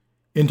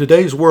In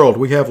today's world,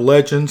 we have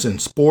legends in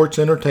sports,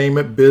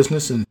 entertainment,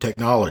 business, and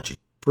technology.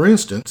 For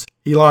instance,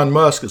 Elon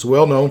Musk is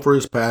well known for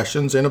his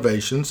passions,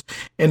 innovations,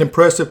 and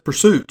impressive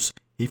pursuits.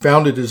 He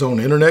founded his own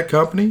internet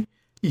company.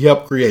 He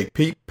helped create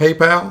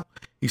PayPal.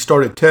 He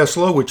started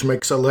Tesla, which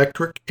makes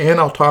electric and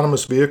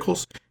autonomous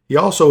vehicles. He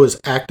also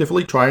is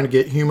actively trying to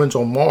get humans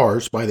on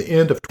Mars by the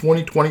end of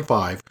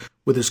 2025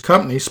 with his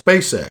company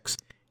SpaceX,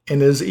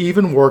 and is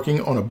even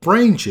working on a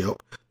brain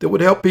chip that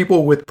would help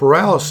people with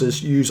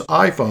paralysis use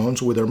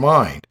iPhones with their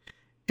mind,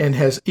 and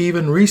has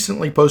even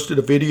recently posted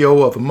a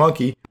video of a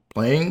monkey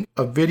playing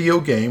a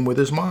video game with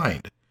his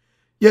mind.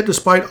 Yet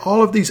despite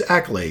all of these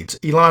accolades,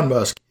 Elon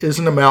Musk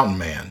isn't a mountain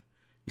man.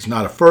 He's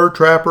not a fur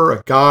trapper,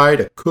 a guide,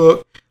 a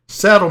cook,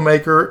 saddle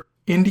maker,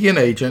 Indian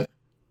agent,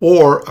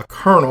 or a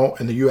colonel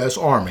in the U.S.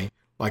 Army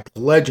like the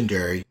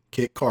legendary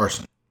Kit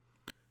Carson.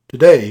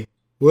 Today,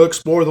 we'll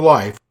explore the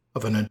life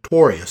of a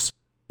notorious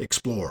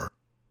explorer.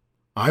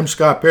 I'm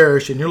Scott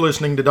Parrish, and you're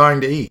listening to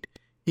Dying to Eat.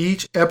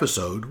 Each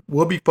episode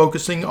will be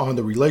focusing on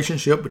the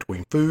relationship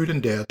between food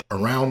and death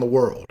around the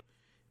world.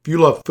 If you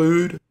love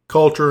food,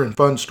 culture, and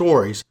fun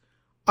stories,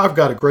 I've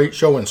got a great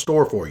show in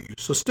store for you,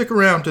 so stick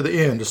around to the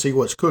end to see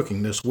what's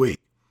cooking this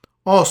week.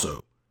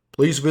 Also,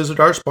 please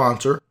visit our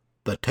sponsor,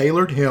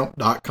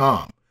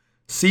 thetailoredhemp.com.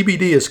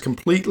 CBD is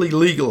completely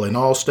legal in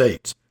all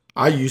states.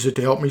 I use it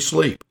to help me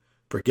sleep.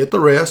 Forget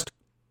the rest.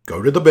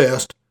 Go to the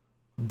best,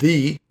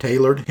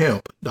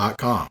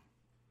 thetailoredhemp.com.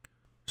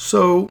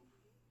 So,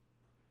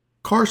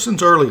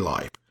 Carson's early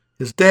life.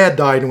 His dad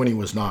died when he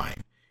was 9,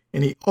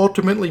 and he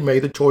ultimately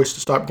made the choice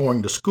to stop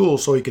going to school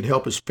so he could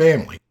help his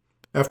family.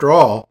 After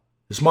all,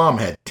 his mom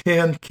had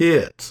 10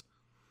 kids.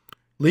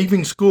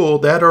 Leaving school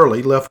that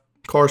early left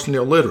Carson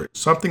illiterate,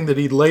 something that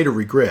he'd later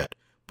regret.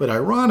 But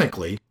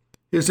ironically,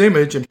 his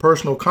image and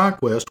personal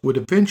conquest would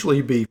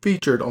eventually be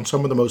featured on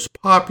some of the most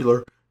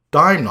popular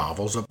dime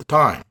novels of the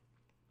time.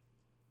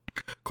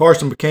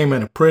 Carson became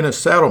an apprentice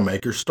saddle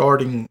maker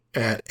starting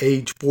at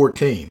age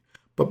 14,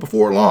 but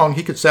before long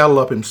he could saddle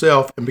up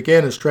himself and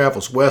began his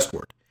travels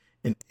westward.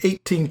 In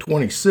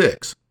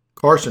 1826,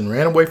 Carson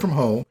ran away from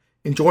home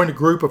and joined a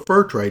group of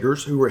fur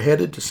traders who were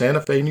headed to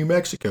Santa Fe, New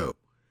Mexico.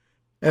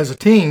 As a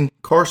teen,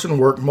 Carson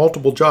worked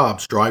multiple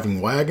jobs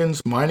driving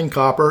wagons, mining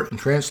copper, and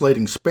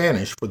translating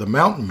Spanish for the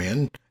mountain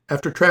men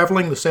after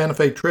traveling the Santa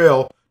Fe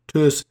Trail to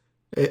his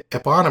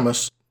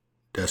eponymous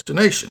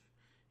destination.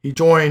 He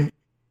joined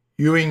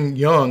Ewing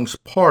Young's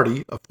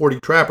party of 40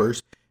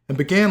 trappers and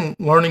began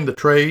learning the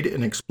trade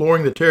and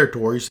exploring the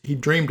territories he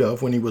dreamed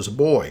of when he was a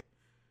boy.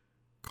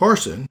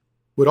 Carson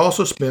would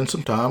also spend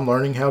some time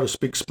learning how to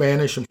speak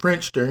Spanish and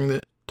French during the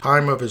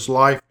time of his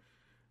life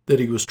that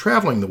he was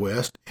traveling the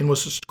West, and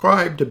was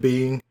described to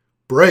being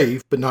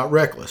brave but not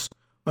reckless,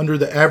 under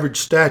the average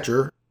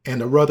stature and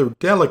a rather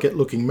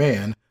delicate-looking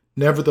man,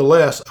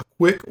 nevertheless a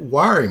quick,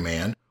 wiry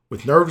man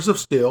with nerves of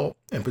steel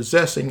and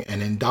possessing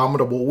an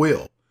indomitable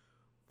will,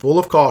 full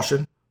of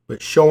caution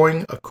but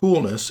showing a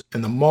coolness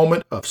in the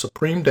moment of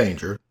supreme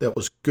danger that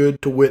was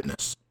good to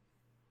witness.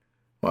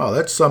 Wow,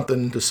 that's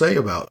something to say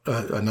about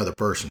another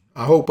person.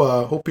 I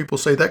hope people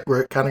say that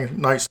kind of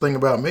nice thing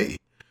about me.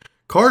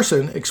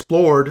 Carson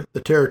explored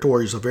the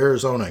territories of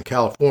Arizona and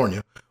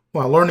California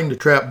while learning to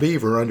trap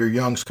beaver under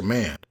Young's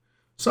command,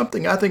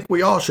 something I think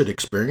we all should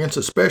experience,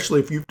 especially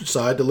if you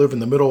decide to live in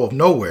the middle of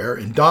nowhere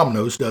and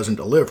Domino's doesn't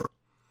deliver.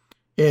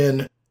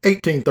 In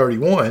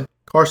 1831,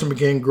 Carson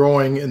began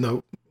growing in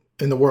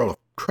the world of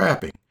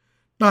trapping.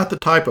 Not the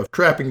type of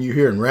trapping you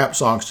hear in rap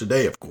songs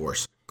today, of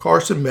course.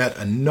 Carson met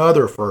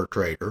another fur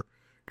trader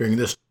during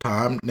this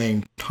time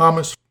named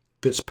Thomas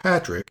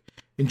Fitzpatrick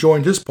and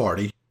joined his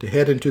party to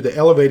head into the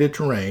elevated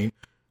terrain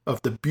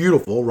of the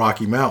beautiful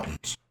Rocky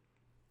Mountains.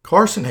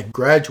 Carson had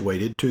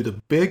graduated to the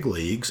big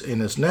leagues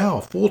and is now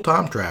a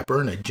full-time trapper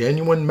and a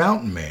genuine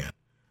mountain man.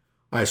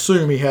 I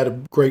assume he had a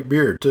great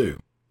beard, too.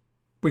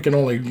 We can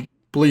only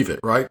believe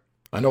it, right?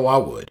 I know I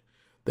would.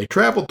 They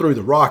traveled through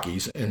the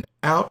Rockies and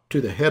out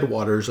to the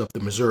headwaters of the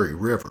Missouri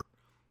River.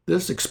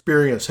 This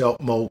experience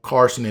helped mold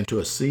Carson into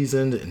a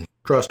seasoned and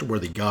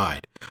trustworthy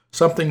guide,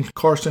 something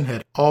Carson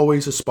had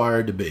always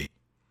aspired to be.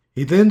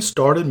 He then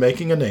started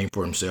making a name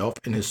for himself,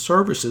 and his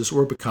services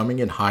were becoming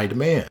in high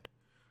demand.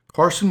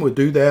 Carson would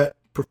do that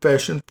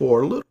profession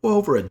for a little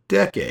over a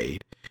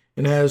decade,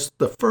 and as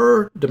the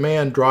fur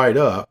demand dried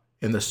up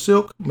and the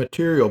silk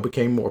material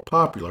became more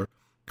popular,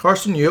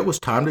 Carson knew it was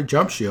time to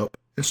jump ship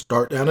and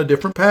start down a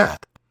different path.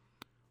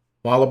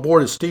 While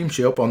aboard his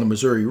steamship on the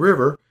Missouri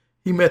River,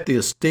 he met the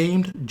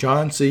esteemed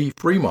John C.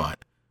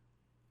 Fremont,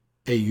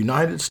 a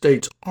United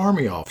States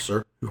Army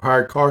officer who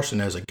hired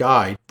Carson as a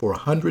guide for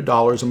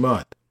 $100 a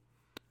month.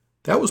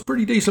 That was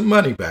pretty decent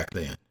money back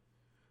then.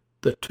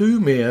 The two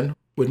men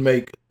would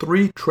make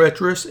 3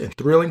 treacherous and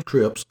thrilling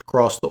trips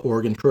across the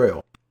Oregon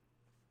Trail.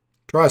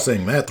 Try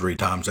saying that 3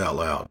 times out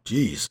loud.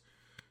 Geez.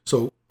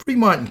 So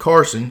Fremont and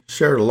Carson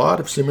shared a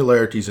lot of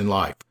similarities in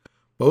life.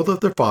 Both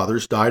of their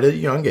fathers died at a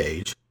young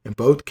age, and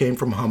both came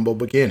from humble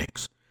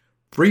beginnings.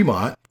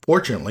 Fremont,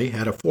 fortunately,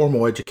 had a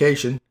formal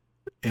education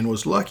and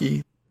was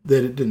lucky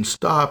that it didn't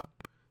stop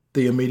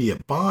the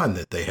immediate bond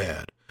that they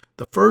had.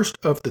 The first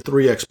of the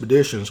three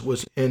expeditions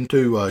was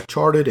into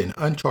charted and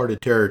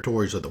uncharted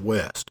territories of the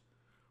West.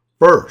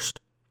 First,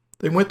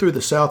 they went through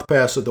the South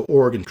Pass of the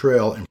Oregon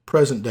Trail in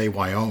present-day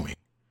Wyoming.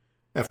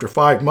 After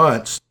 5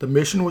 months, the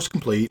mission was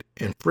complete,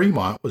 and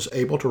Fremont was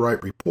able to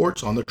write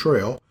reports on the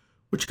trail,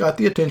 which got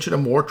the attention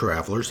of more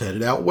travelers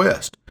headed out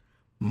west.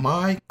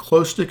 My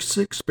closest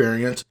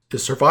experience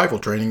is survival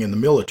training in the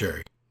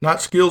military.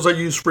 Not skills I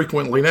use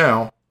frequently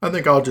now. I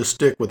think I'll just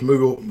stick with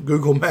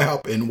Google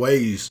Map and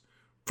Waze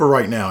for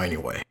right now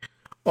anyway.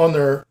 On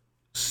their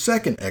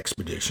second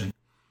expedition,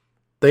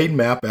 they'd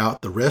map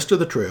out the rest of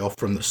the trail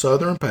from the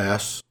Southern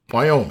Pass,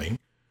 Wyoming,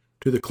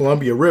 to the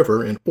Columbia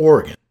River in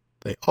Oregon.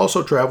 They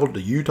also traveled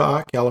to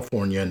Utah,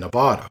 California, and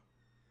Nevada.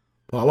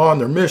 While on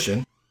their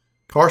mission,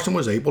 Carson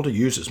was able to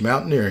use his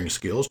mountaineering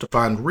skills to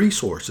find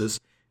resources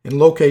and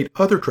locate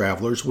other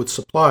travelers with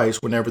supplies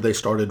whenever they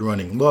started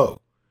running low.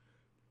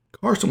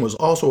 Carson was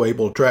also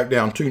able to track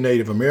down 2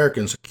 Native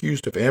Americans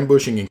accused of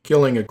ambushing and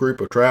killing a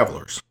group of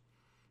travelers.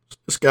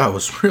 This guy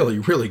was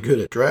really good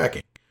at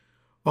tracking.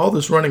 All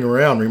this running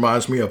around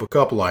reminds me of a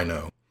couple I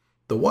know.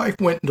 The wife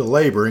went into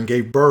labor and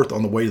gave birth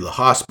on the way to the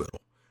hospital.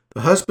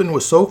 The husband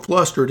was so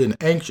flustered and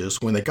anxious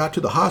when they got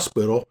to the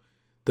hospital,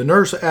 the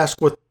nurse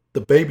asked what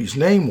the baby's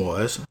name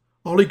was.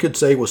 All he could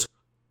say was,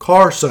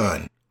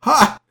 "Carson."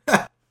 Ha!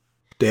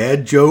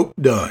 Dad joke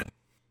done.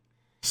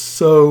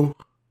 So,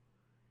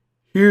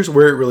 here's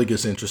where it really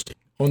gets interesting.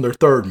 On their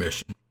third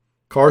mission,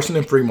 Carson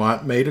and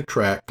Fremont made a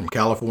trek from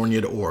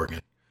California to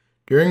Oregon.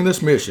 During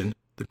this mission,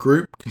 the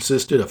group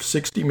consisted of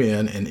 60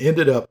 men and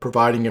ended up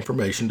providing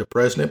information to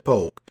President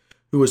Polk,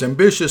 who was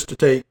ambitious to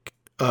take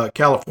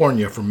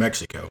California from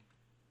Mexico.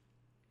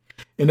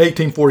 In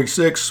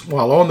 1846,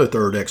 while on the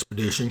third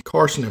expedition,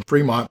 Carson and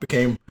Fremont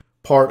became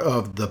part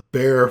of the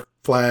Bear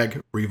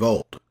Flag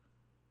Revolt.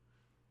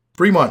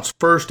 Fremont's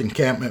first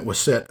encampment was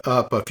set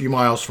up a few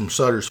miles from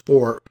Sutter's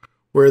Fort,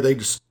 where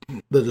the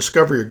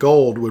discovery of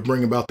gold would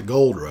bring about the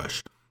gold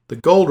rush. The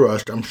gold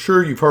rush, I'm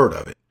sure you've heard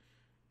of it,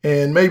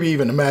 and maybe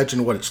even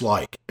imagine what it's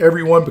like.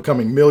 Everyone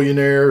becoming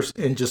millionaires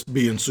and just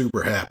being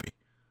super happy.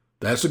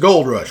 That's the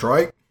gold rush,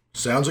 right?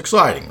 Sounds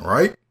exciting,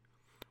 right?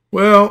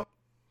 Well,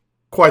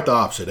 quite the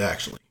opposite,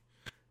 actually.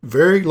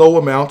 Very low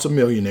amounts of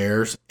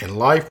millionaires, and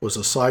life was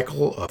a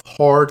cycle of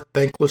hard,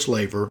 thankless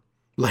labor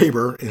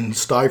and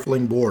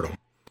stifling boredom.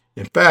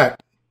 In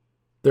fact,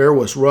 there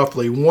was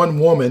roughly 1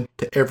 woman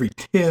to every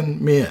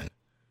 10 men.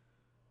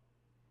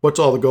 What's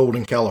all the gold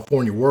in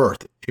California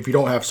worth if you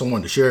don't have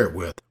someone to share it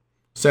with?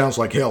 Sounds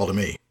like hell to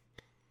me.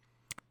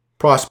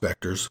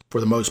 Prospectors, for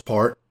the most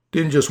part,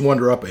 didn't just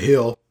wander up a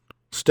hill,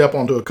 step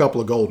onto a couple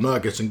of gold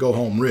nuggets, and go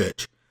home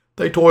rich.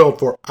 They toiled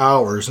for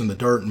hours in the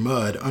dirt and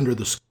mud under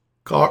the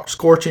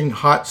scorching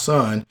hot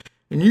sun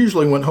and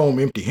usually went home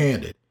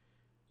empty-handed.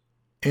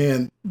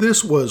 And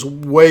this was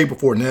way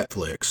before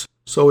Netflix,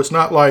 so it's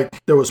not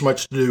like there was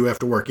much to do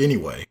after work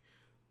anyway.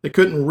 They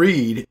couldn't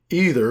read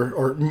either,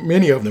 or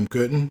many of them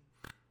couldn't,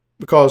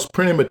 because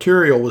printed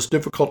material was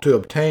difficult to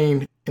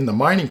obtain in the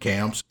mining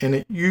camps, and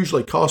it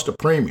usually cost a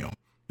premium.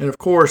 And of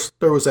course,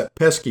 there was that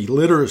pesky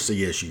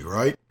literacy issue,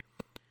 right?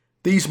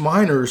 These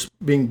miners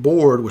being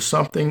bored was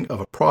something of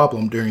a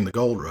problem during the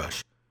gold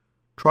rush.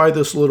 Try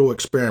this little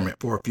experiment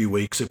for a few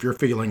weeks if you're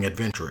feeling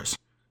adventurous.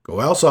 Go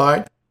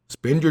outside,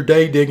 spend your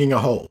day digging a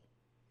hole.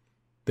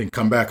 Then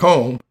come back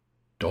home,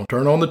 don't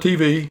turn on the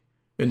TV,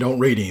 and don't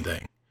read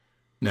anything.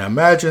 Now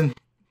imagine,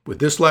 with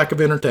this lack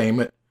of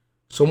entertainment,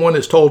 someone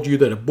has told you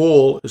that a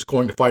bull is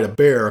going to fight a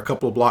bear a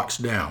couple of blocks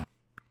down.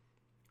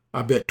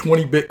 I bet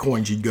 20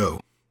 Bitcoins you'd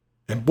go.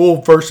 And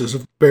bull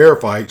versus bear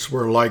fights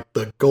were like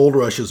the gold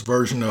rush's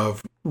version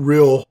of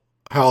Real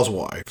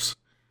Housewives.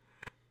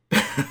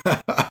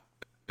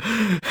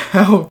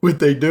 How would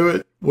they do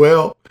it?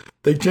 Well,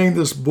 they chained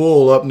this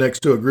bull up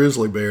next to a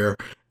grizzly bear, and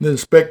then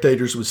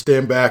spectators would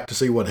stand back to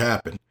see what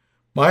happened.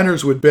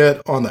 Miners would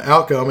bet on the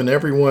outcome, and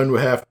everyone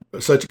would have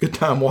such a good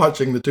time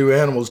watching the two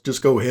animals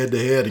just go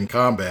head-to-head in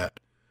combat.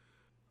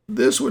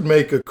 This would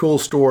make a cool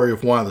story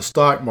of why the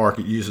stock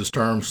market uses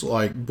terms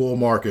like bull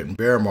market and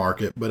bear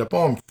market, but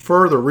upon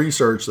further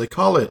research, they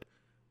call it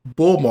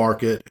bull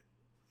market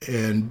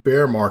and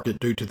bear market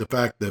due to the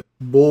fact that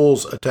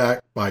bulls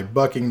attack by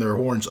bucking their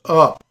horns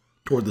up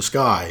toward the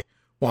sky,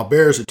 while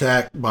bears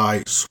attack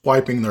by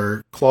swiping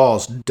their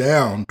claws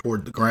down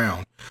toward the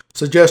ground,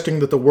 suggesting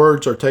that the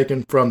words are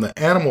taken from the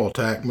animal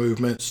attack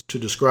movements to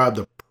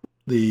describe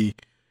the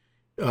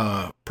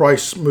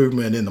price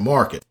movement in the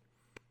market.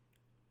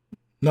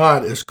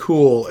 Not as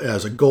cool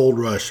as a gold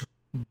rush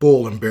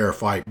bull and bear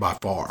fight by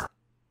far.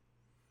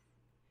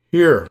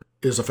 Here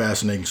is a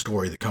fascinating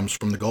story that comes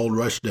from the gold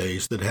rush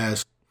days that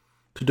has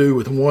to do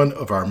with one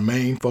of our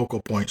main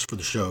focal points for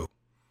the show.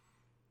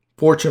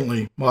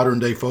 Fortunately, modern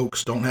day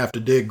folks don't have to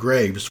dig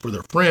graves for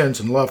their friends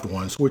and loved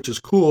ones, which is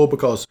cool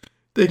because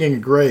digging a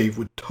grave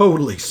would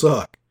totally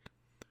suck.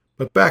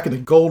 But back in the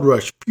gold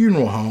rush,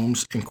 funeral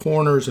homes and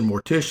coroners and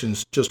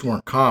morticians just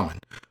weren't common.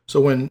 So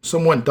when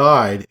someone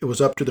died, it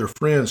was up to their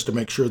friends to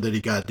make sure that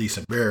he got a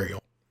decent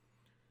burial.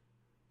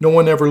 No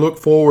one ever looked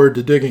forward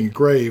to digging a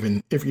grave,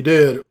 and if you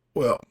did,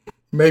 well,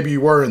 maybe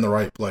you were in the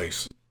right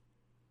place,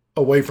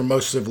 away from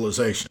most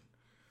civilization.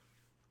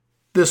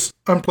 This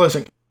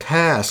unpleasant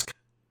task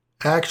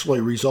actually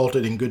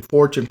resulted in good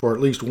fortune for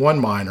at least one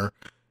miner.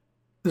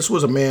 This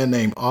was a man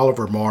named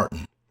Oliver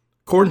Martin.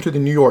 According to the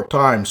New York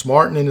Times,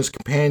 Martin and his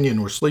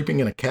companion were sleeping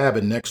in a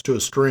cabin next to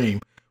a stream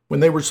when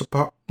they were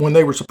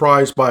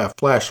surprised by a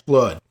flash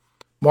flood.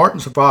 Martin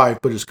survived,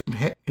 but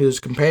his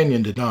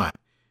companion did not.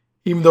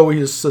 Even though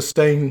he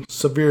sustained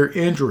severe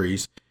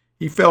injuries,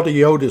 he felt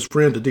he owed his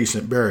friend a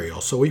decent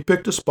burial, so he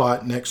picked a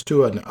spot next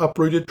to an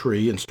uprooted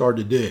tree and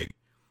started to dig.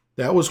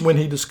 That was when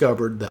he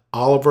discovered the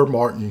Oliver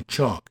Martin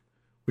chunk,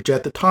 which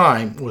at the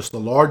time was the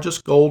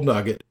largest gold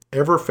nugget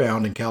ever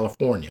found in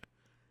California.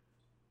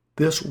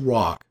 This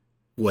rock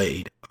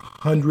weighed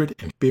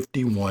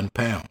 151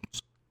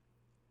 pounds.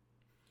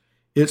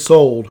 It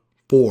sold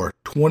for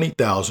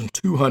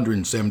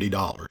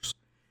 $20,270.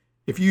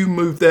 If you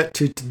move that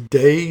to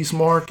today's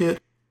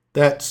market,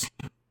 that's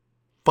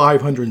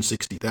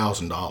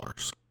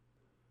 $560,000.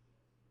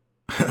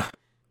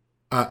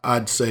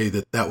 I'd say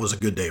that was a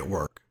good day at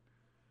work.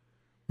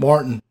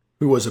 Martin,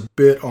 who was a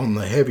bit on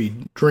the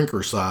heavy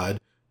drinker side,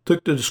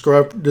 took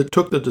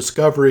the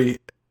discovery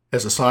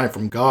as a sign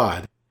from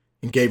God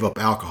and gave up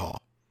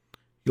alcohol.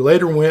 He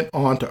later went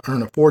on to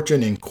earn a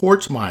fortune in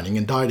quartz mining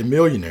and died a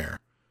millionaire,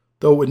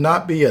 though it would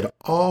not be at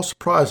all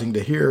surprising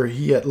to hear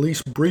he at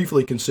least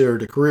briefly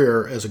considered a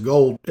career as a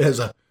gold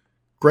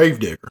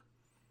digger.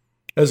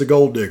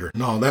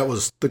 No, that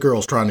was the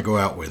girls trying to go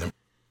out with him.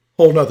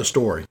 Whole nother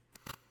story.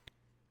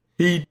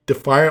 He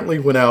defiantly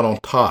went out on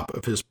top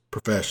of his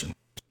profession.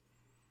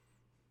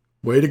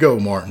 Way to go,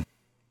 Martin.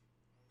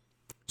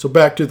 So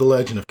back to the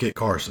legend of Kit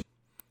Carson.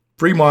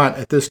 Fremont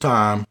at this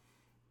time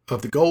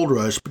of the gold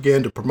rush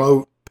began to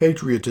promote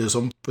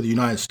patriotism for the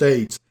United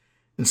States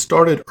and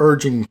started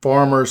urging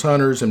farmers,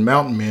 hunters, and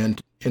mountain men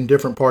in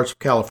different parts of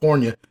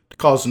California to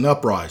cause an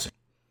uprising.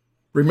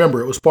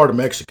 Remember, it was part of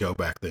Mexico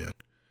back then.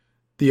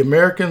 The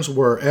Americans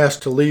were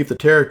asked to leave the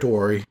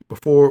territory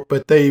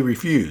but they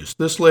refused.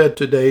 This led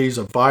to days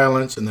of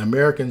violence and the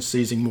Americans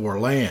seizing more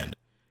land.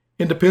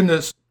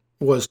 Independence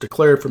was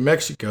declared for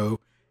Mexico,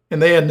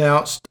 and they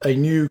announced a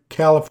new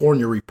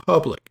California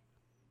Republic.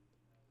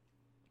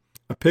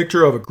 A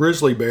picture of a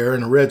grizzly bear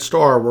and a red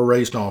star were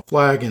raised on a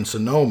flag in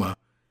Sonoma,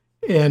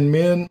 and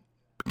men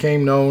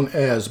became known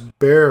as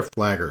bear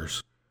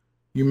flaggers.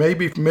 You may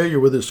be familiar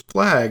with this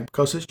flag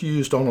because it's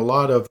used on a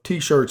lot of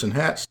t-shirts and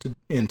hats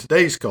in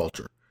today's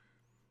culture,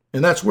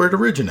 and that's where it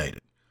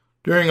originated.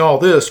 During all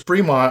this,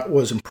 Fremont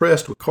was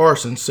impressed with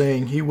Carson,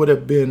 saying he would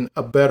have been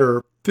a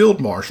better field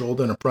marshal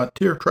than a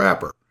frontier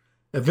trapper.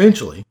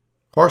 Eventually,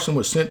 Carson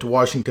was sent to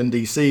Washington,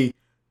 D.C.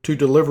 to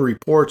deliver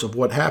reports of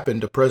what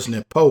happened to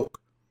President Polk.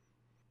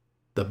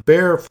 The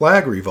Bear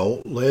Flag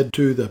Revolt led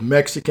to the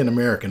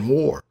Mexican-American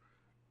War.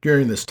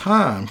 During this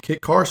time,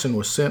 Kit Carson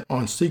was sent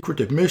on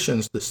secretive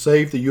missions that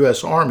saved the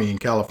U.S. Army in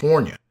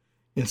California.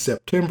 In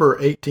September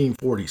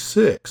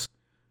 1846,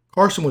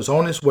 Carson was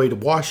on his way to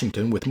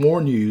Washington with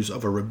more news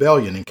of a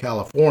rebellion in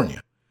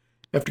California.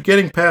 After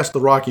getting past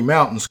the Rocky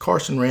Mountains,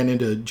 Carson ran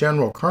into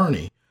General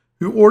Kearny,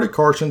 who ordered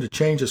Carson to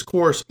change his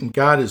course and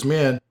guide his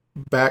men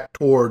back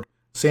toward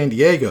San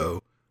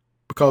Diego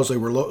because they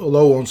were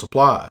low on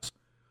supplies.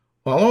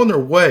 While on their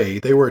way,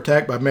 they were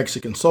attacked by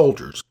Mexican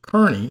soldiers.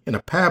 Kearny, in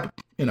a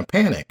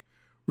panic,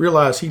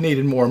 realized he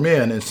needed more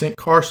men and sent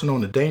Carson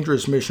on a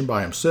dangerous mission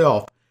by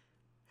himself,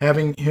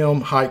 having him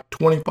hike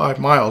 25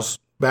 miles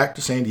back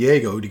to San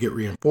Diego to get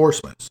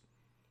reinforcements.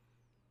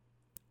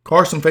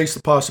 Carson faced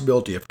the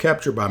possibility of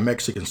capture by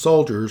Mexican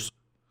soldiers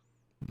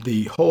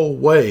the whole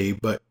way,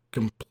 but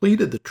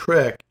completed the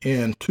trek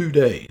in 2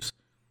 days.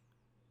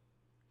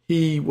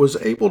 He was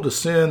able to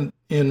send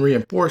in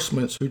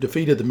reinforcements who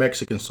defeated the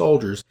Mexican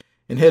soldiers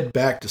and head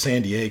back to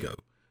San Diego.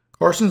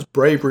 Carson's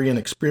bravery and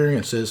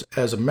experiences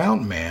as a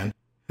mountain man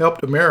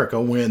helped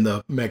America win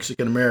the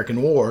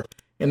Mexican-American War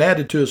and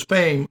added to his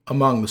fame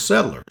among the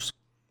settlers.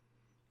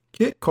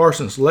 Kit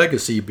Carson's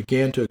legacy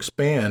began to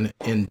expand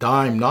in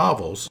dime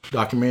novels,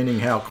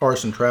 documenting how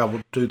Carson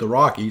traveled to the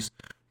Rockies,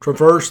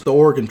 traversed the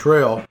Oregon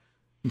Trail,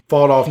 and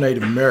fought off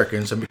Native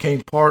Americans, and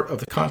became part of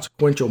the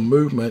consequential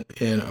movement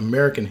in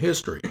American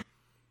history.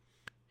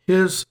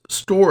 His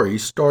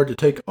stories started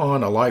to take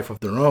on a life of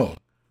their own.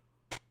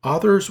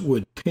 Authors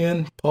would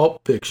pen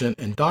pulp fiction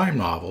and dime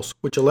novels,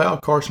 which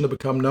allowed Carson to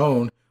become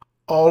known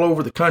all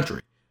over the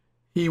country.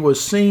 He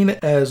was seen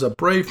as a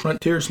brave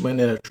frontiersman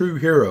and a true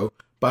hero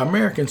by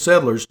American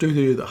settlers due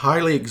to the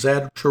highly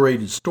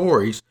exaggerated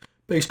stories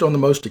based on the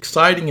most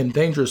exciting and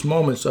dangerous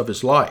moments of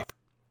his life.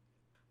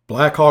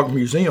 Black Hawk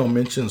Museum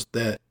mentions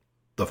that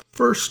the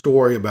first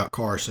story about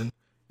Carson,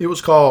 it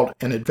was called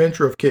An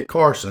Adventure of Kit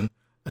Carson,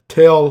 A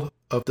Tale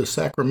of the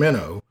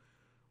Sacramento,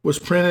 was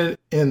printed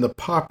in the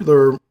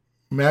popular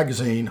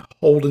magazine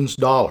Holden's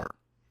Dollar.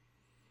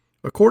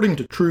 According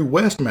to True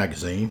West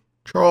magazine,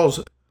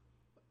 Charles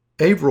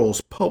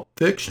Averill's Pulp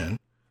Fiction,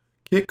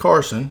 Kit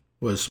Carson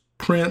was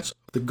Prince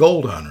of the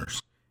Gold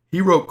Hunters.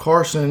 He wrote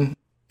Carson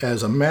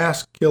as a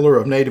mass killer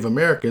of Native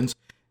Americans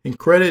and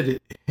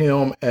credited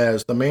him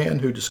as the man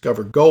who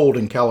discovered gold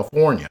in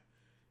California.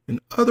 In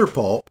other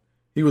pulp,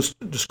 he was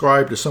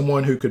described as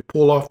someone who could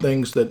pull off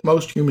things that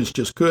most humans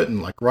just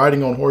couldn't, like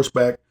riding on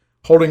horseback,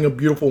 holding a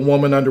beautiful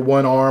woman under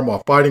one arm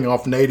while fighting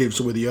off natives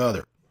with the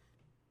other.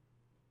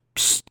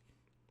 Psst,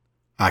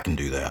 I can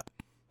do that.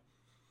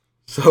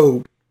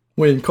 So,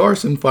 when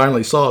Carson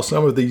finally saw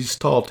some of these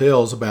tall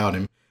tales about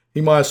him,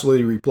 he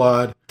modestly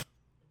replied,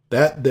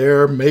 "That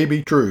there may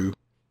be true,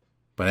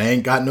 but I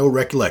ain't got no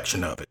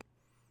recollection of it."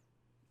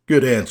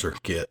 Good answer,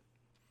 Kit.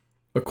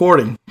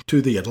 According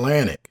to The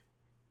Atlantic,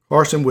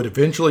 Carson would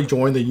eventually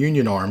join the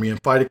Union Army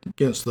and fight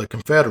against the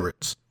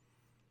Confederates.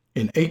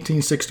 In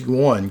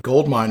 1861,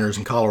 gold miners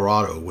in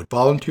Colorado would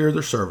volunteer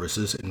their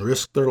services and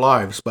risk their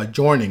lives by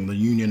joining the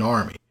Union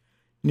Army.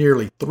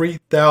 Nearly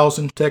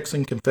 3,000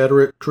 Texan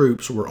Confederate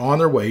troops were on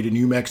their way to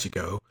New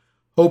Mexico,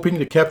 hoping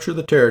to capture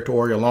the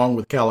territory along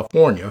with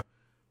California,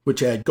 which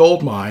had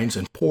gold mines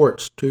and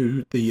ports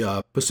to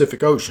the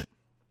Pacific Ocean.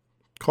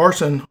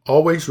 Carson,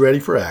 always ready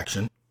for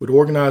action, would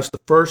organize the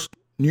 1st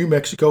New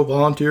Mexico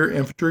Volunteer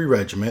Infantry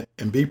Regiment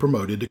and be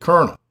promoted to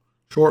colonel.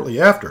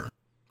 Shortly after,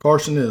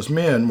 Carson and his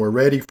men were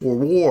ready for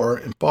war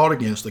and fought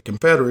against the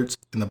Confederates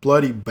in the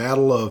bloody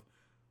Battle of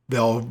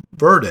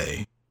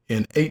Valverde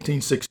in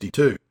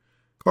 1862.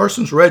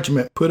 Carson's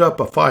regiment put up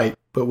a fight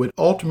but would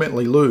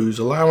ultimately lose,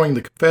 allowing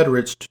the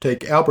Confederates to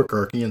take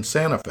Albuquerque and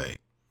Santa Fe.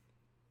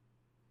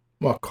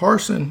 While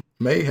Carson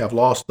may have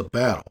lost the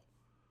battle,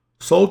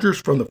 soldiers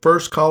from the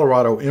 1st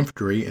Colorado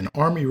Infantry and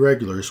Army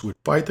regulars would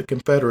fight the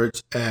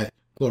Confederates at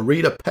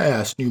Glorita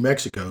Pass, New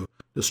Mexico,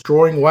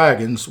 destroying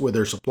wagons with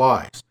their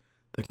supplies.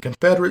 The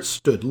Confederates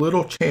stood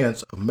little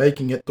chance of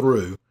making it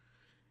through,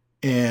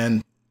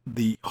 and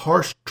the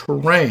harsh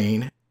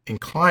terrain and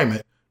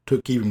climate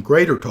took even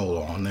greater toll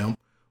on them,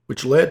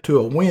 which led to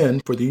a win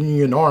for the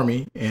Union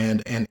Army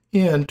and an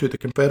end to the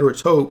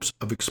Confederates' hopes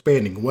of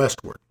expanding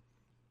westward.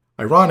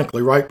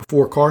 Ironically, right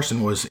before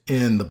Carson was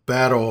in the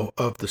Battle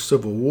of the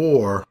Civil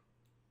War,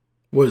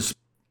 was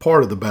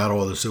part of the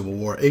Battle of the Civil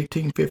War,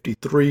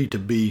 1853 to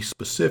be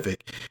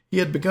specific, he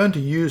had begun to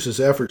use his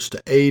efforts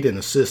to aid and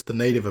assist the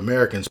Native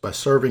Americans by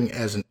serving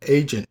as an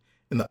agent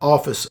in the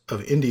Office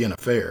of Indian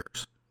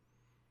Affairs.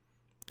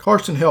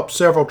 Carson helped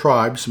several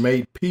tribes,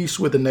 made peace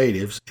with the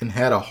natives, and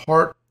had a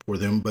heart for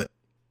them, but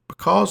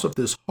because of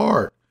this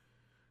heart,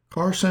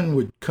 Carson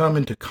would come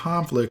into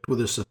conflict with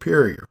his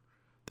superior.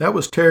 That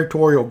was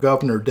Territorial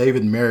Governor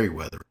David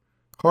Meriwether.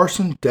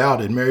 Carson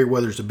doubted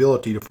Meriwether's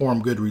ability to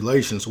form good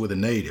relations with the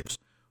natives,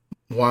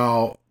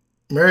 while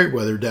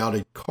Meriwether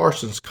doubted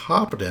Carson's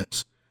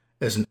competence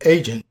as an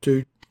agent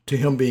to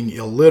him being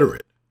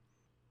illiterate.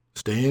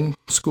 Stay in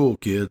school,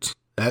 kids.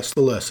 That's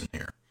the lesson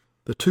here.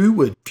 The two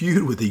would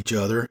feud with each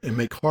other and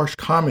make harsh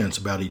comments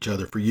about each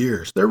other for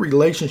years. Their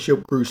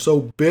relationship grew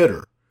so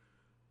bitter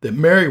that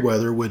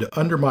Meriwether would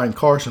undermine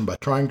Carson by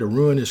trying to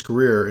ruin his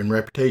career and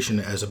reputation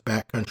as a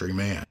backcountry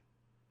man.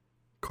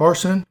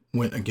 Carson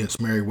went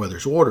against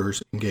Meriwether's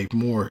orders and gave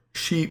more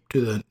sheep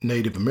to the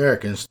Native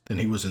Americans than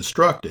he was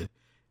instructed,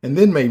 and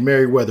then made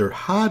Meriwether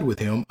hide with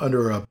him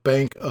under a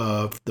bank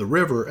of the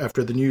river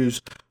after the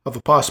news of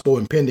a possible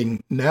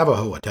impending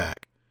Navajo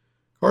attack.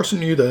 Carson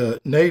knew the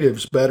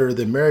natives better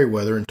than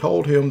Meriwether and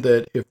told him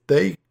that if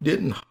they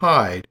didn't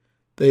hide,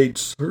 they'd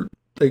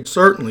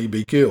certainly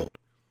be killed.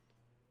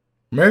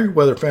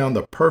 Meriwether found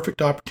the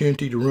perfect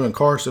opportunity to ruin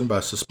Carson by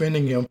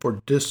suspending him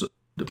for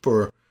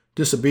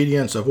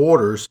disobedience of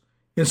orders,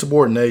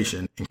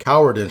 insubordination, and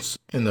cowardice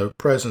in the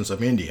presence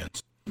of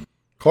Indians.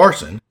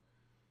 Carson,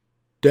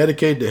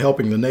 dedicated to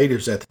helping the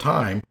natives at the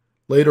time,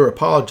 later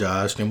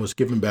apologized and was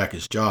given back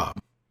his job.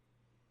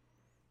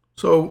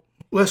 So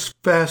let's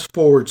fast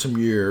forward some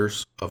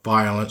years of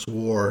violence,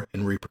 war,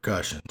 and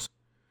repercussions.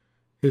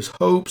 His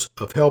hopes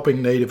of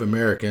helping Native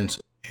Americans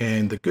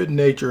and the good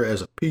nature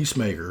as a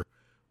peacemaker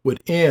would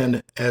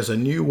end as a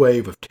new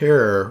wave of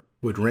terror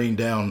would rain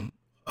down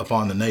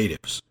upon the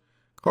natives.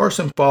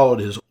 Carson followed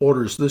his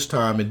orders this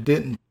time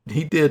and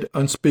he did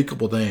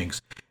unspeakable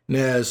things. And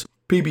as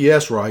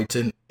PBS writes,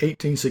 in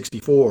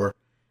 1864,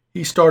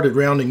 he started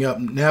rounding up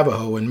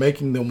Navajo and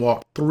making them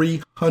walk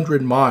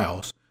 300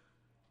 miles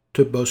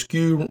to Bosque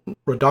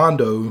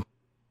Redondo,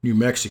 New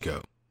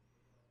Mexico.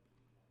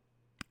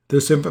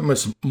 This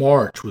infamous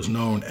march was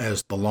known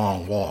as the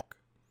Long Walk.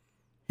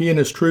 He and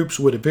his troops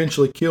would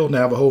eventually kill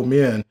Navajo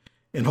men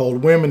and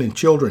hold women and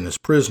children as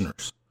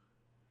prisoners.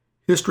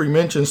 History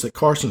mentions that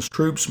Carson's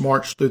troops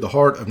marched through the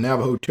heart of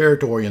Navajo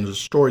territory and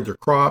destroyed their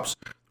crops,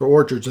 their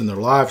orchards, and their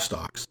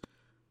livestock.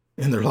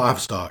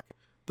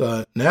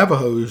 The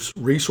Navajos'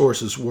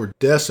 resources were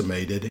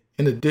decimated,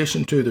 in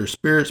addition to their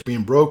spirits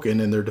being broken,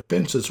 and their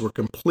defenses were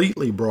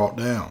completely brought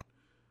down.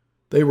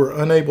 They were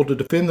unable to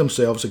defend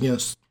themselves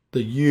against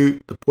the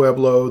Ute, the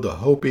Pueblo, the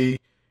Hopi,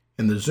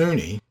 and the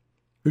Zuni,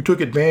 who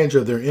took advantage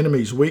of their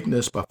enemy's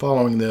weakness by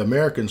following the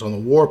Americans on the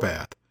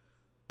warpath.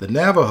 The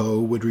Navajo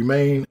would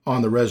remain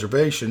on the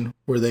reservation,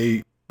 where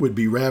they would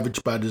be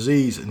ravaged by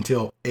disease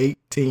until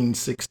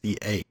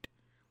 1868.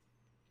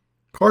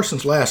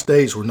 Carson's last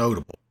days were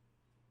notable.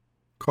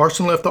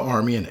 Carson left the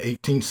Army in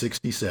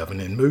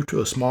 1867 and moved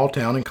to a small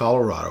town in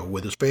Colorado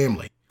with his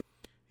family.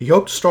 He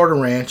hoped to start a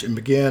ranch and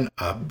begin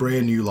a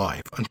brand new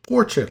life.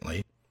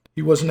 Unfortunately,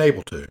 he wasn't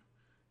able to.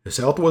 His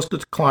health was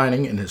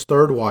declining, and his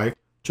third wife,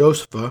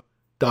 Josepha,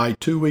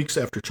 died 2 weeks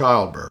after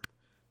childbirth.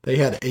 They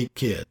had 8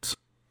 kids.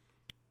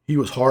 He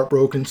was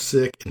heartbroken,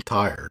 sick, and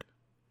tired.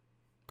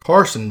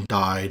 Carson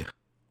died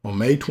on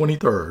May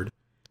 23,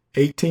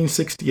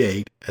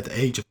 1868, at the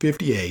age of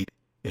 58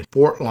 in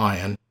Fort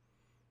Lyon,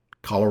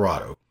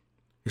 Colorado.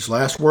 His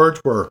last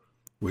words were,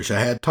 "Wish I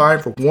had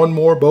time for one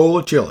more bowl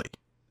of chili."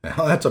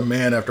 Now, that's a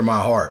man after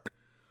my heart.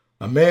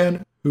 A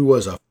man who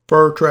was a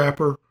fur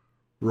trapper,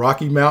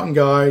 Rocky Mountain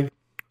guide,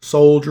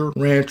 soldier,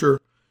 rancher.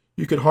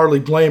 You could hardly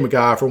blame a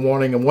guy for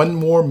wanting one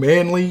more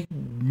manly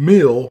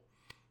meal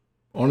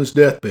on his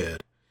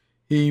deathbed.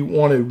 He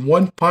wanted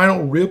one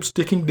final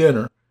rib-sticking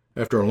dinner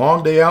after a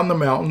long day out in the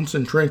mountains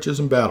and trenches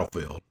and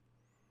battlefield.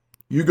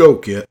 You go,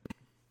 Kit.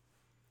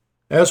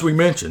 As we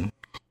mentioned,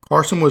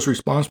 Carson was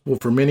responsible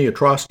for many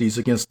atrocities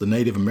against the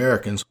Native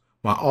Americans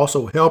while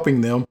also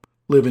helping them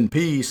live in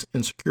peace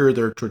and secure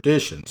their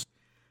traditions.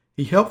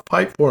 He helped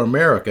fight for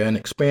America and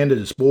expanded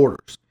its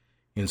borders.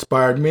 He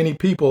inspired many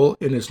people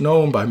and is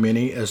known by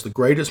many as the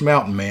greatest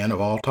mountain man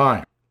of all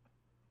time.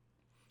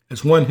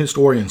 As one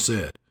historian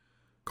said,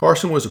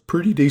 Carson was a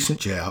pretty decent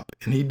chap,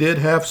 and he did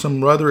have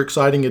some rather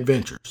exciting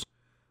adventures.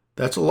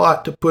 That's a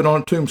lot to put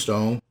on a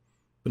tombstone,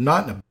 but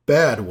not in a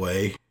bad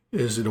way.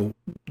 Is it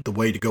the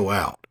way to go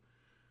out?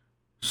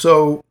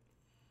 So,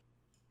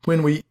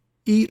 when we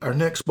eat our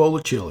next bowl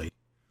of chili,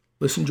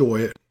 let's enjoy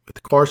it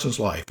with Carson's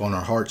life on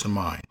our hearts and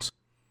minds.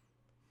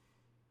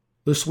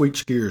 Let's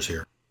switch gears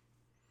here.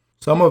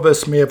 Some of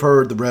us may have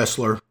heard the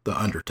wrestler, The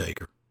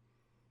Undertaker.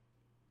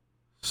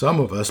 Some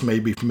of us may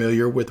be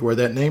familiar with where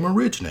that name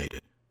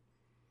originated.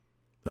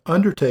 The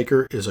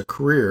Undertaker is a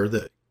career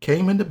that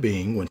came into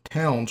being when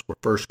towns were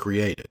first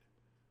created.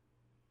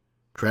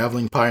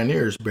 Traveling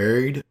pioneers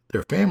buried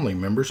their family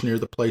members near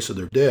the place of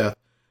their death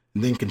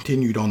and then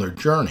continued on their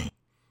journey,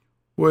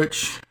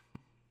 which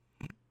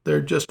there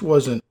just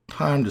wasn't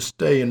time to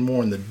stay and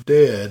mourn the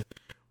dead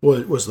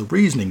was the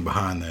reasoning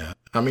behind that.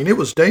 I mean, it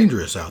was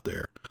dangerous out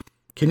there.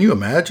 Can you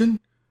imagine?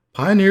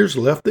 Pioneers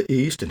left the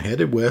east and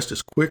headed west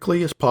as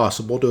quickly as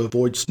possible to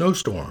avoid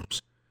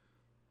snowstorms.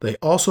 They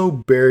also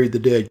buried the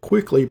dead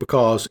quickly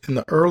because in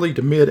the early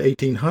to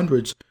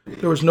mid-1800s,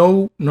 there was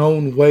no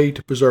known way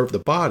to preserve the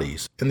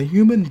bodies, and the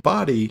human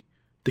body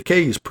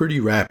decays pretty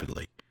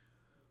rapidly.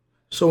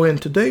 So in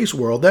today's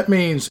world, that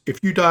means if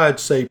you died,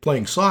 say,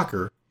 playing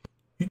soccer,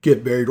 you'd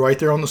get buried right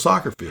there on the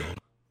soccer field.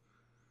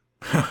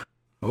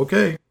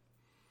 Okay.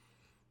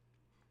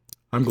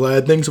 I'm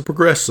glad things have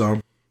progressed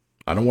some.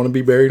 I don't want to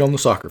be buried on the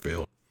soccer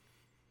field.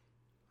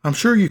 I'm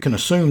sure you can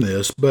assume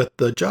this, but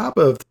the job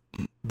of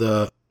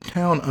the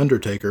town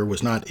undertaker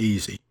was not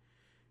easy,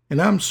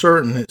 and I'm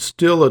certain it's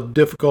still a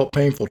difficult,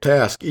 painful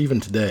task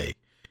even today.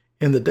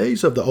 In the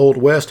days of the Old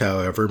West,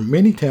 however,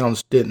 many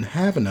towns didn't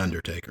have an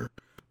undertaker.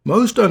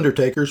 Most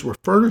undertakers were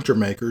furniture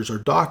makers or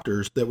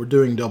doctors that were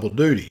doing double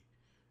duty,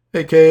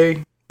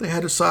 aka they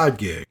had a side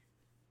gig.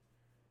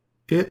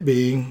 It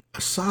being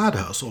a side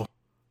hustle,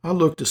 I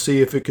looked to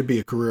see if it could be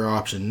a career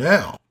option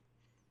now.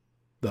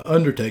 The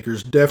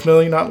undertaker's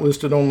definitely not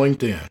listed on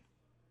LinkedIn.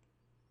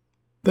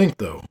 Think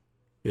though,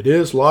 it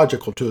is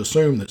logical to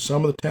assume that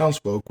some of the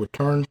townsfolk would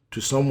turn to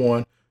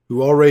someone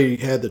who already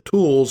had the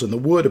tools and the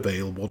wood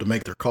available to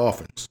make their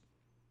coffins.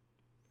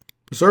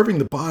 Preserving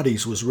the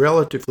bodies was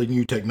relatively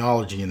new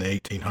technology in the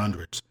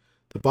 1800s.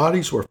 The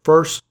bodies were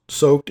first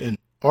soaked in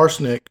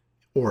arsenic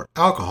or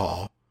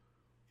alcohol,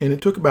 and it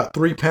took about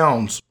 3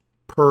 pounds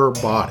per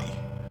body.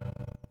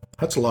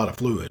 That's a lot of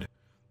fluid.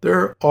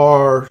 There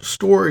are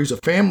stories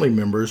of family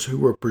members who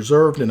were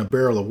preserved in a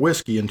barrel of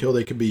whiskey until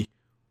they could be,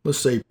 let's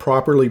say,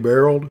 properly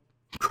buried.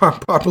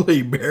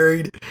 Properly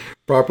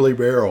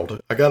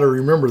barreled. I got to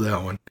remember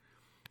that one.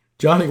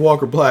 Johnny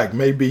Walker Black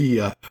may be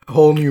a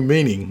whole new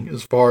meaning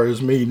as far as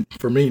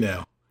for me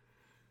now.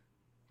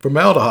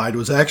 Formaldehyde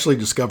was actually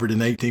discovered in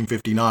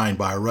 1859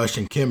 by a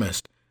Russian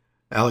chemist,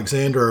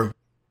 Alexander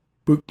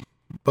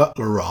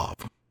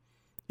Butlerov.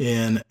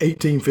 In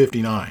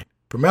 1859,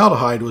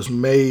 formaldehyde was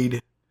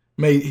made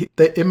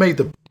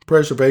the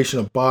preservation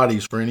of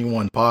bodies for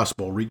anyone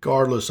possible,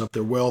 regardless of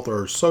their wealth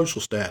or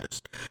social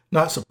status.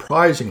 Not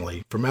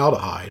surprisingly,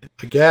 formaldehyde,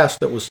 a gas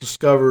that was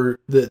discovered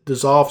that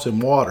dissolves in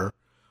water,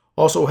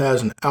 also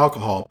has an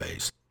alcohol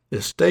base. It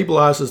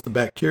stabilizes the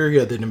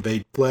bacteria that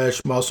invade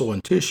flesh, muscle,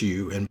 and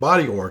tissue and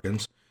body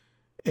organs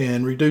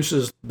and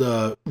reduces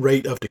the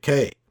rate of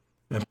decay.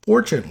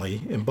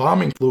 Unfortunately,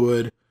 embalming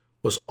fluid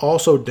was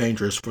also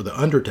dangerous for the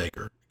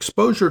undertaker.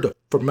 Exposure to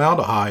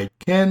formaldehyde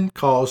can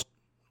cause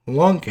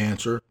lung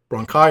cancer,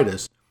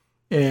 bronchitis,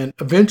 and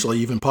eventually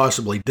even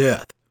possibly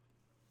death.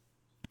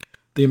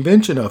 The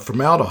invention of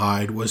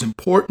formaldehyde was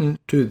important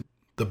to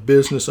the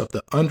business of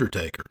the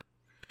undertaker.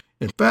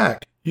 In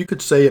fact, you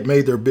could say it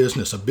made their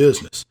business a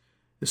business.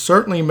 It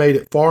certainly made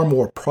it far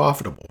more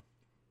profitable.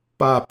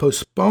 By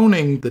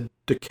postponing the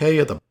decay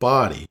of the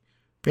body,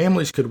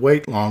 Families could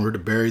wait longer to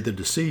bury the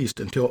deceased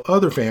until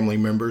other family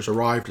members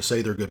arrived to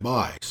say their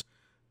goodbyes.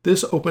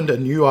 This opened a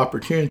new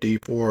opportunity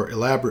for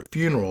elaborate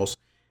funerals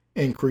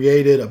and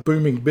created a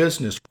booming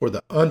business for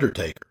the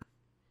undertaker.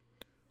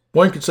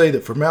 One could say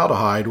that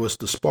formaldehyde was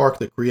the spark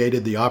that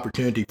created the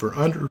opportunity for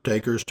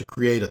undertakers to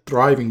create a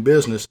thriving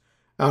business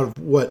out of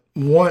what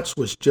once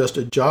was just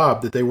a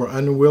job that they were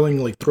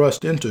unwillingly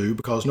thrust into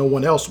because no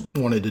one else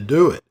wanted to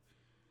do it.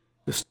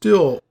 It's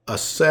still a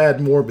sad,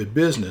 morbid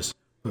business,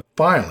 but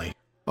finally,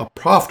 a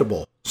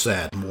profitable,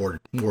 sad,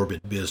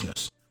 morbid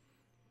business.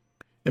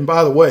 And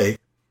by the way,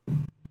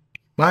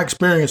 my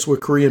experience with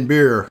Korean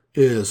beer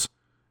is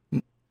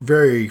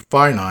very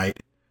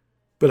finite,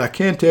 but I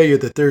can tell you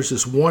that there's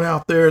this one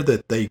out there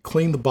that they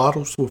clean the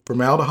bottles with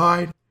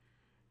formaldehyde,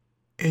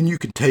 and you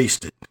can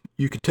taste it.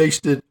 You can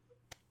taste it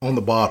on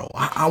the bottle.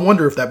 I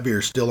wonder if that beer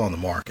is still on the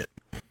market.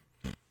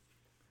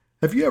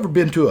 Have you ever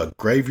been to a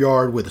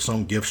graveyard with its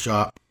own gift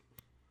shop?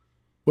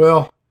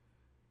 Well,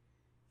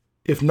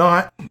 if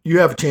not, you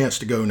have a chance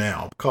to go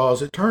now,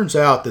 because it turns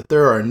out that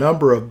there are a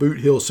number of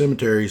Boot Hill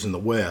cemeteries in the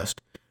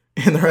West,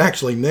 and they're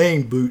actually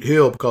named Boot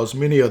Hill because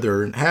many of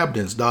their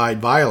inhabitants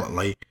died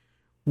violently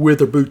with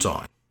their boots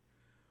on.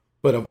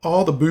 But of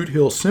all the Boot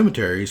Hill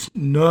cemeteries,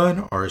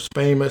 none are as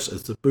famous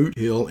as the Boot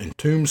Hill in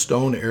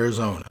Tombstone,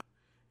 Arizona.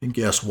 And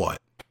guess what?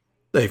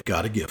 They've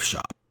got a gift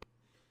shop.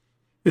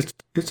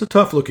 It's a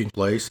tough-looking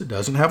place. It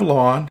doesn't have a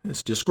lawn.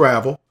 It's just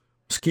gravel,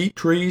 mesquite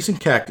trees, and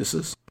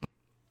cactuses.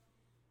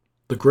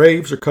 The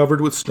graves are covered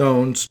with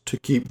stones to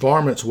keep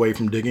varmints away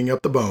from digging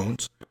up the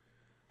bones.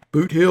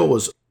 Boot Hill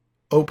was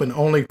open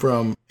only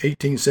from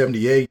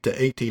 1878 to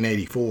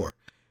 1884.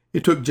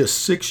 It took just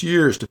 6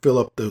 years to fill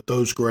up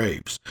those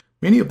graves.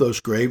 Many of those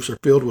graves are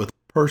filled with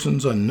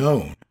persons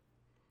unknown.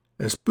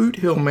 As Boot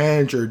Hill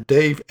manager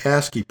Dave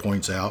Askey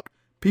points out,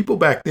 people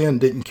back then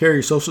didn't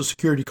carry Social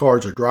Security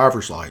cards or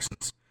driver's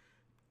license.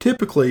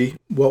 Typically,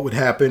 what would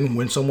happen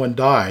when someone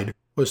died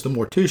was the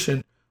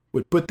mortician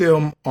would put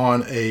them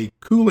on a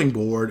cooling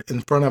board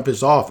in front of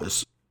his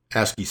office,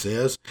 Askey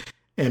says,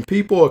 and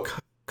people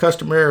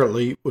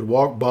customarily would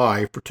walk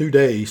by for 2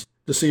 days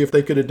to see if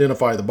they could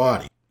identify the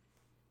body.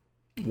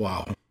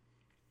 Wow.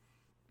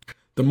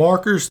 The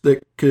markers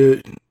that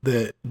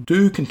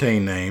do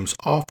contain names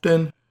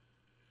often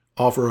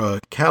offer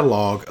a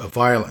catalog of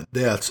violent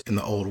deaths in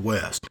the Old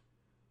West.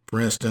 For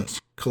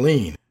instance,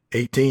 Killeen,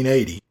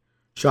 1880,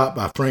 shot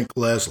by Frank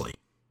Leslie.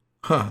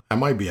 That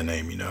might be a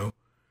name, you know.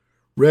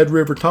 Red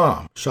River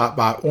Tom, shot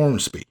by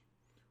Ormsby.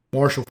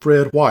 Marshal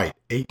Fred White,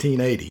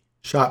 1880,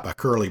 shot by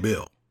Curly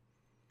Bill.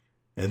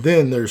 And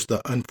then there's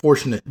the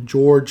unfortunate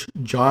George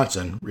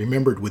Johnson,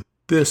 remembered with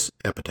this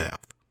epitaph.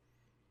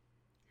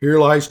 Here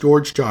lies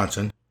George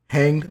Johnson,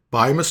 hanged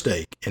by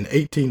mistake in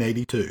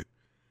 1882.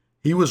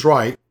 He was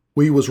right,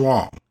 we was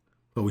wrong,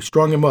 but we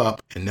strung him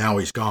up, and now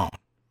he's gone.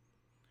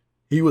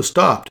 He was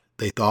stopped,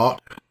 they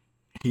thought.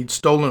 He'd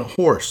stolen a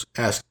horse,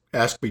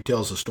 Askey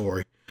tells the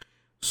story.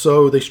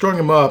 So they strung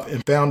him up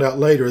and found out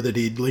later that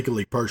he'd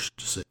legally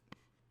purchased it.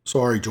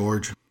 Sorry,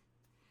 George.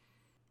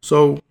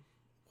 So,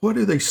 what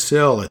do they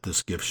sell at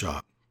this gift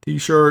shop?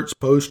 T-shirts,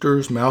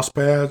 posters, mouse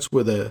pads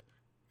with a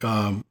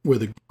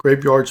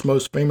graveyard's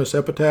most famous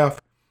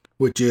epitaph,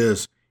 which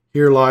is,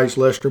 "Here lies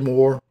Lester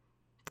Moore,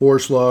 4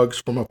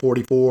 slugs from a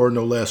 44,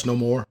 no less, no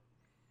more."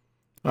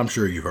 I'm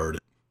sure you've heard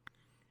it.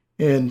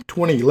 In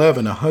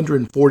 2011,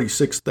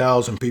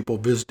 146,000 people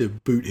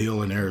visited Boot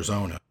Hill in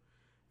Arizona.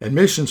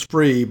 Admission's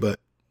free, but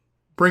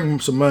bring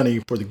some money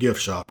for the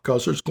gift shop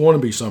because there's going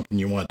to be something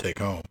you want to take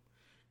home.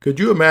 Could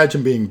you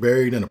imagine being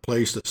buried in a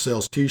place that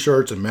sells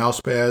T-shirts and mouse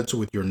pads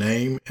with your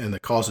name and the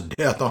cause of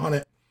death on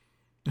it?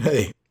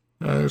 Hey,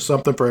 there's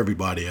something for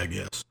everybody, I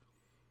guess.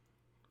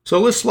 So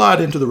let's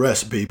slide into the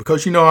recipe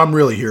because you know I'm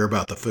really here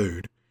about the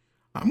food.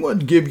 I'm going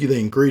to give you the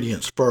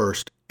ingredients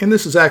first, and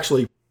this is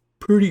actually a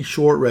pretty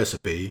short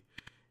recipe.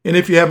 And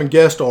if you haven't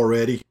guessed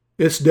already,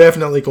 it's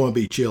definitely going to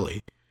be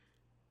chili.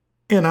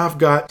 And I've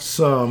got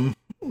some,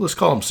 let's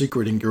call them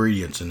secret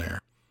ingredients in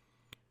there.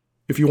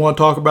 If you want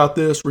to talk about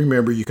this,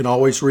 remember you can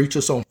always reach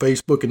us on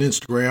Facebook and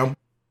Instagram.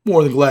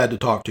 More than glad to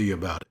talk to you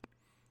about it.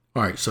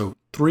 All right, so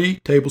 3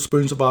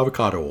 tablespoons of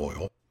avocado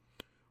oil,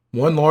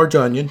 1 large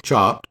onion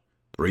chopped,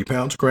 3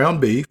 pounds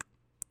ground beef,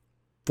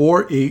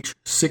 4 each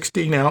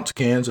 16-ounce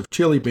cans of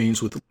chili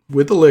beans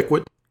with the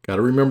liquid. Got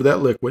to remember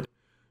that liquid.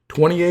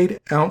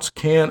 28-ounce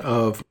can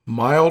of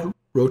mild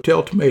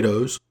Rotel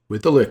tomatoes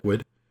with the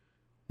liquid.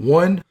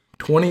 1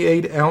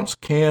 28-ounce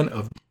can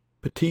of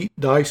petite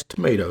diced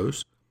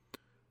tomatoes.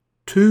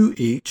 2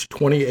 each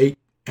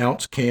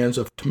 28-ounce cans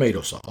of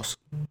tomato sauce.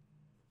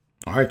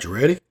 All right, you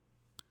ready?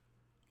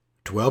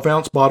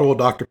 12-ounce bottle of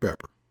Dr.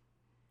 Pepper.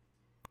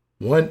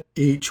 1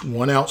 each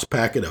 1-ounce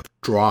packet of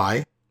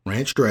dry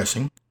ranch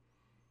dressing.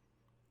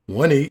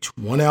 1 each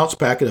 1-ounce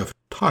packet of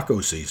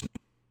taco seasoning.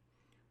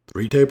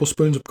 3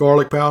 tablespoons of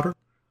garlic powder.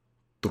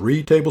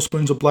 3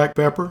 tablespoons of black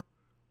pepper.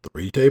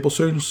 3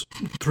 tablespoons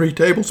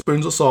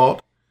of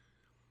salt.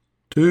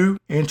 2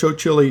 ancho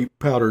chili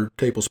powder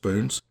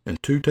tablespoons,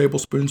 and 2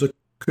 tablespoons of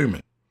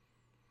cumin.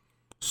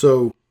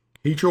 So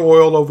Heat your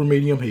oil over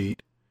medium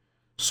heat.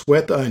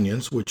 Sweat the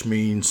onions, which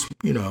means,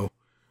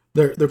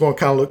 they're going to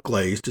kind of look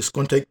glazed. It's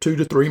going to take 2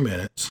 to 3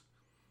 minutes.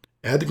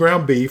 Add the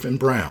ground beef and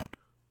brown.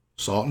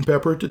 Salt and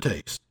pepper to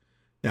taste.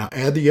 Now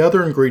add the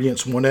other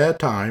ingredients one at a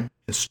time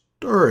and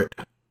stir it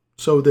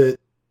so that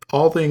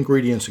all the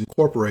ingredients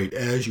incorporate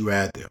as you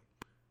add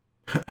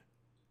them.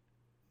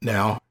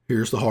 Now,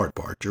 here's the hard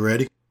part. You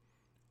ready?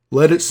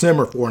 Let it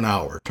simmer for an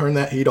hour. Turn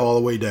that heat all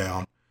the way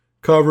down.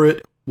 Cover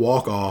it.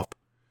 Walk off.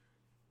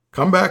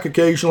 Come back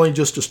occasionally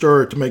just to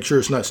stir it to make sure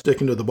it's not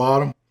sticking to the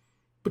bottom,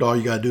 but all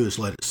you got to do is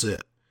let it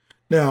sit.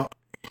 Now,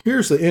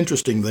 here's the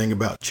interesting thing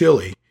about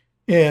chili,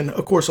 and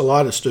of course a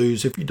lot of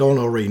stews, if you don't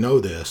already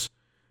know this,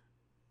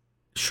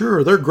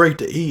 sure, they're great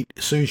to eat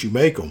as soon as you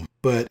make them,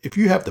 but if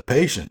you have the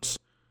patience,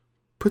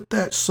 put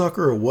that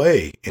sucker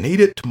away and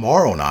eat it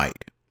tomorrow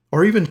night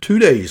or even 2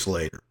 days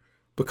later,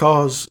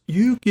 because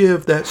you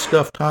give that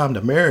stuff time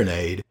to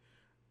marinate,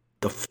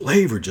 the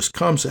flavor just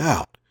comes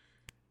out.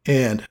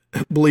 And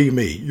believe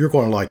me, you're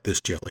going to like this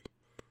chili.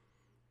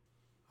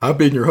 I've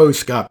been your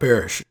host, Scott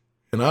Parrish,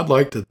 and I'd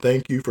like to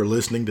thank you for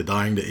listening to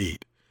Dying to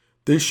Eat.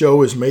 This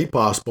show is made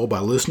possible by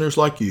listeners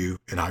like you,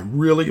 and I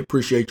really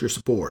appreciate your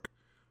support.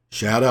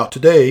 Shout out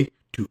today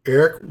to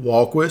Eric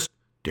Walquist,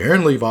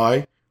 Darren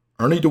Levi,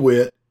 Ernie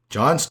DeWitt,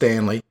 John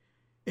Stanley,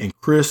 and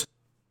Chris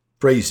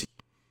Frazee.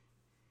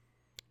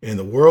 If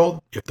the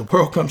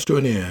world comes to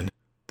an end,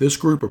 this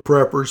group of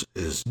preppers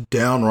is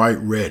downright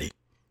ready.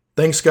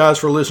 Thanks, guys,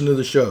 for listening to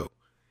the show.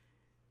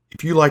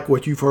 If you like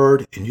what you've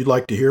heard and you'd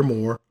like to hear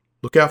more,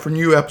 look out for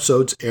new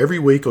episodes every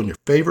week on your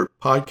favorite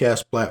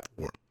podcast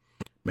platform.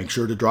 Make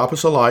sure to drop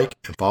us a like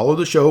and follow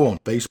the show on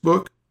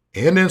Facebook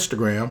and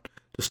Instagram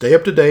to stay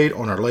up to date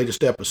on our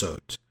latest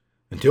episodes.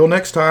 Until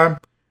next time,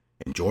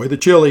 enjoy the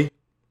chili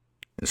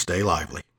and stay lively.